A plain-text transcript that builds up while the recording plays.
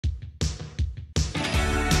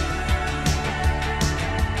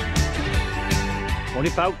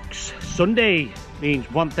Morning folks, Sunday means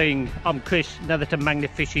one thing. I'm Chris, Netherton Magnet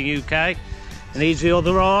Fishing UK, and he's the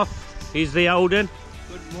other half, he's the Odin.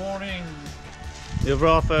 Good morning. The other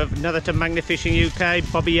half of Netherton Magnet Fishing UK,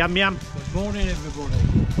 Bobby Yam Yam. Good morning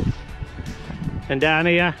everybody. And down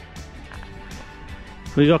here,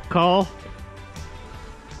 we got Carl,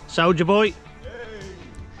 Soldier Boy,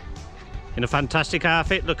 in a fantastic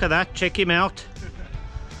outfit. Look at that, check him out.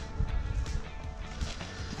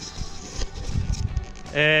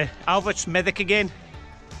 Over at Smethwick again,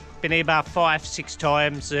 been here about 5-6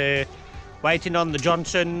 times, waiting on the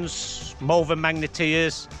Johnsons, Malvern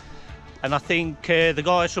Magneteers, and I think the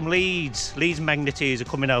guys from Leeds Magneteers are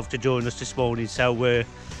coming over to join us this morning, so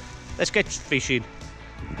let's get fishing.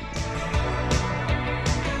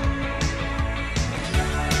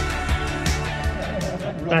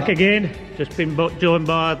 Back again, just been joined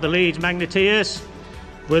by the Leeds Magneteers.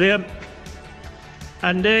 William,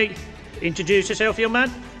 Andy, introduce yourself, young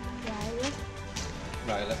man.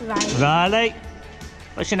 Riley.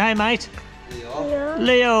 What's your name, mate?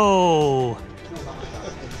 Leo.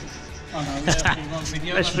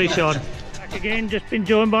 Let's fish on. Back again, just been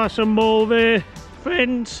joined by some more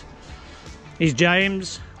friends. He's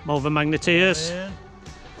James, Malvern Magneteers.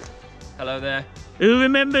 Hello there. Who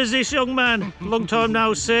remembers this young man? Long time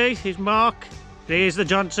no see. He's Mark. Here's the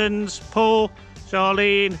Johnsons, Paul,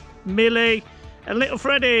 Charlene, Millie, and little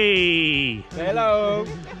Freddie. Hello.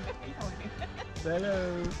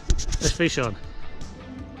 Hello. Let's fish on.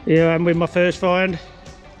 Here I am with my first find.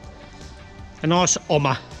 A nice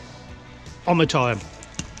ommer. Ommer time.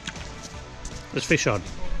 Let's fish on.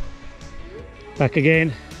 Back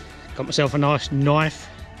again. Got myself a nice knife.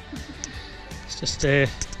 Let's just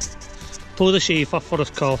pull the sheath off for us,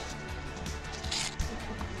 Carl.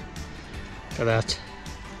 Look at that.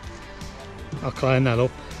 I'll climb that up.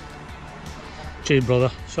 Cheers,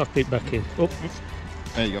 brother. Shot bit back in. Oh.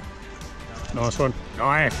 There you go. Nice one.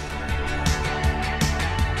 Nice.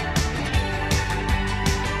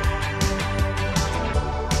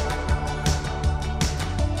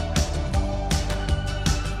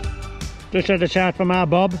 Just had a chat from our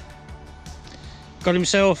Bob. Got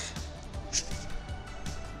himself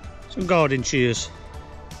some garden shears.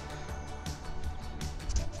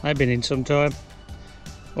 I've been in some time.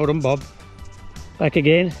 Well done, Bob. Back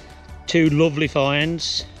again. Two lovely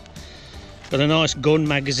finds. Got a nice gun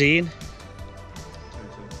magazine.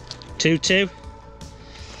 2.2.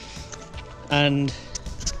 And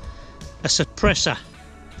a suppressor.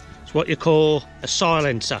 It's what you call a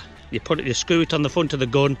silencer. You screw it on the front of the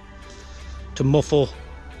gun to muffle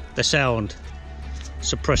the sound.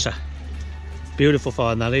 Suppressor. Beautiful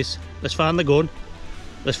find that is. Let's find the gun.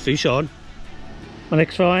 Let's fish on. My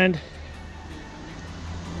next find,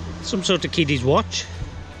 some sort of kiddie's watch.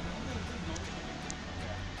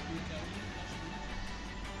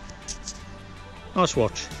 Nice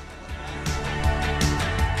watch.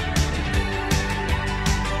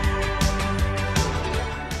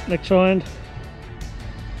 Next find,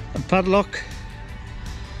 a padlock,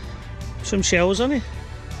 some shells on it.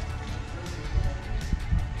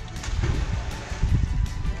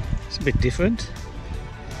 It's a bit different.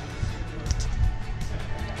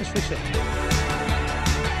 Let's fish it.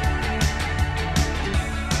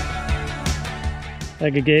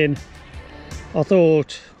 Back again. I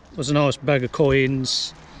thought it was a nice bag of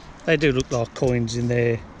coins. They do look like coins in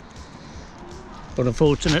there, but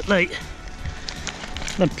unfortunately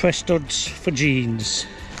the press studs for jeans.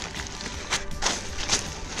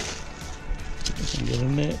 Get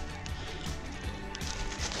them there.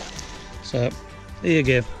 So there you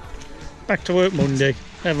go. Back to work Monday.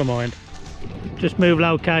 Never mind. Just moved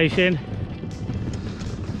location.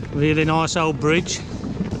 Really nice old bridge.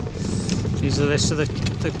 These are the rest of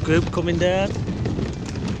the group coming down.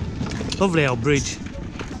 Lovely old bridge.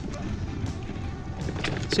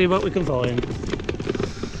 See what we can find.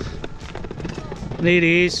 And here it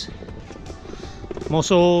is.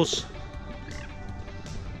 Mussels.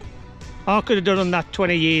 I could have done that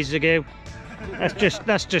 20 years ago.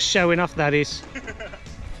 That's just showing off, that is.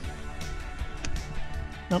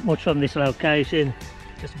 Not much from this location,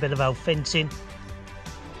 just a bit of old fencing.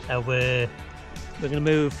 So we're going to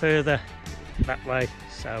move further that way.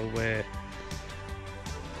 So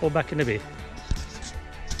pull back in a bit.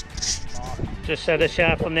 Just had a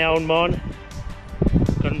shot from the old man.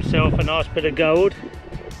 Got himself a nice bit of gold.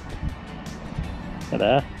 Look at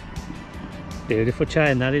that. Beautiful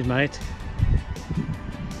chain that is, mate.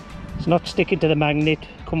 It's not sticking to the magnet.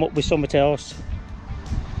 Come up with something else.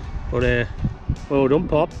 But well done,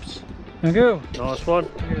 Pops. Thank you. Nice one.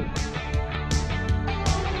 Thank you.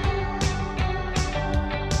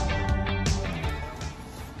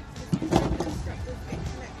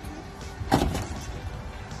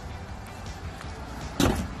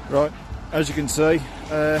 Right, as you can see,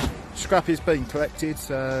 scrap is being collected,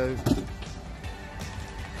 so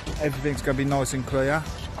everything's going to be nice and clear,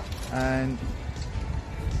 and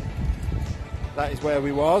that is where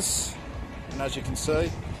we was, and as you can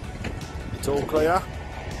see, it's all clear,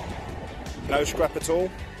 no scrap at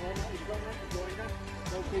all.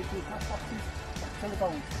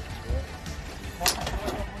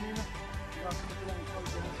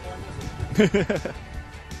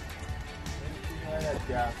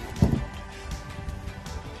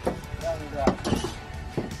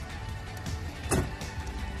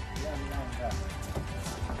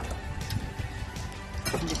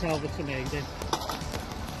 It's over to me then.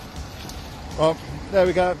 Well, there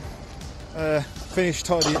we go. Finished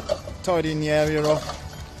tidying the area off.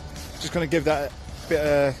 Just going to give that a bit of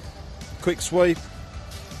a quick sweep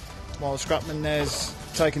while the scrapman there's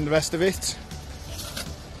taking the rest of it.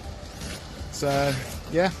 So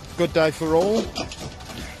yeah, good day for all.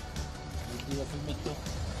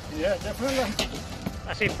 Yeah, definitely.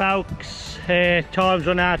 That's it, folks. Time's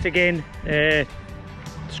run out again.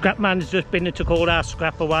 Scrapman's just been and took all our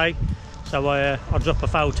scrap away, so I'll drop a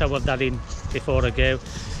photo of that in before I go.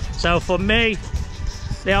 So for me,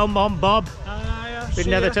 the old Mom Bob, been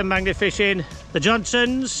Netherton Magnet Fishing, the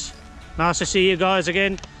Johnsons, nice to see you guys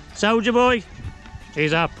again. Soldier Boy,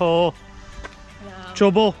 he's our poor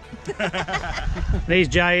Trouble. These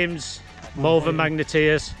James, Malvern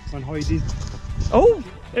Magneteers. Oh,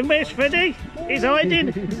 and where's Freddie? He's hiding.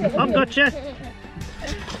 I've got you.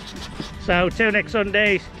 So till next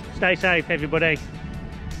Sunday, stay safe everybody.